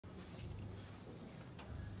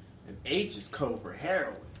H is code for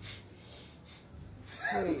heroin.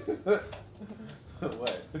 Wait.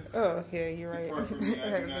 What? Oh, yeah, you're right. I had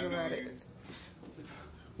to think about it.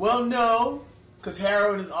 Well, no, because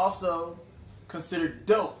heroin is also considered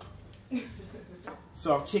dope.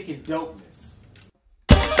 So I'm kicking dopeness.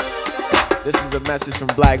 This is a message from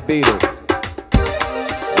Black Beetle.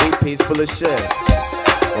 EP's full of shit.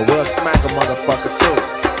 But we'll smack a motherfucker too.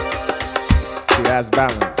 See, that's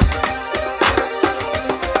balance.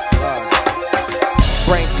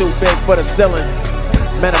 Brain too big for the ceiling.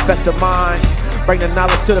 Manifest the mind. Bring the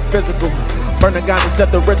knowledge to the physical. Burn the gun to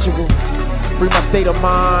set the ritual. Free my state of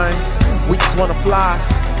mind. We just wanna fly.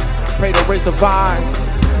 Pray to raise the vibes.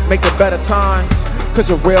 Make the better times. Cause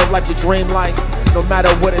your real life, your dream life. No matter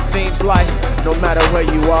what it seems like. No matter where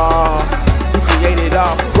you are. You create it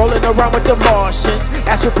all. Rolling around with the Martians.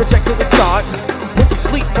 Astral projected to start. Went to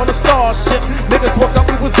sleep on a starship. Niggas woke up,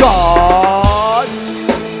 we was gods.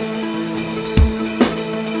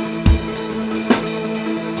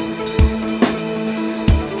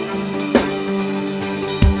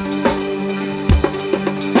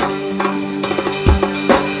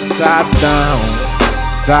 Top down,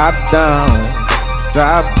 top down,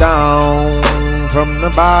 top down. From the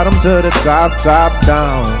bottom to the top, top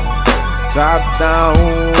down, top down,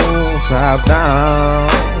 top down.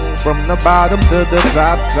 From the bottom to the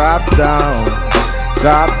top, top down,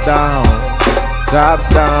 top down, top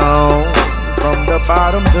down. From the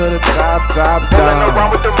bottom to the top, top down,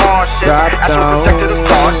 top down,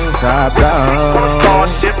 top down.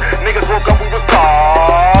 Niggas woke up, we was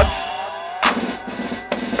gods.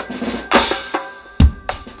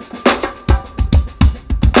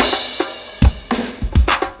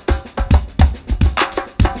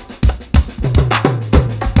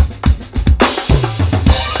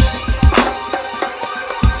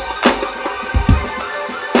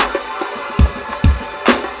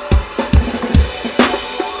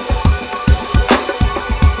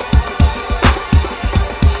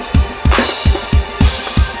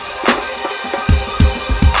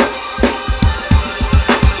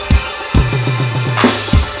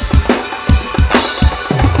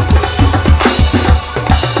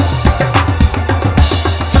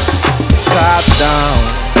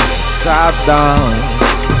 Top down,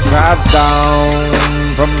 top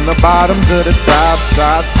down. From the bottom to the top,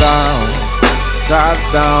 top down, top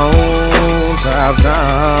down, top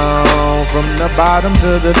down. From the bottom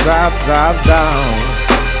to the top, top down,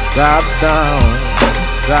 top down,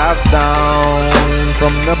 top down.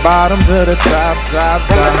 From the bottom to the top, top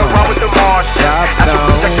down, top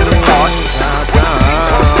down, top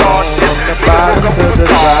down. From the bottom to the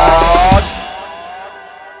top.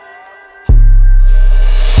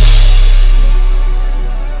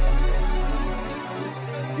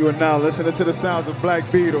 You are now listening to the sounds of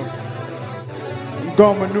Black Beetle,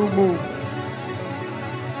 Ngoma Numu,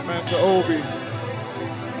 Mansa Obi.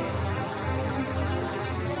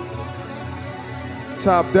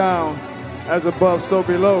 Top down, as above, so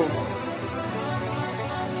below.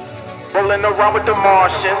 Rolling around with the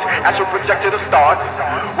Martians, astral projected to start.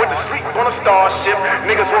 Went to sleep on a starship,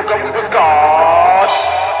 niggas woke up, we was gone.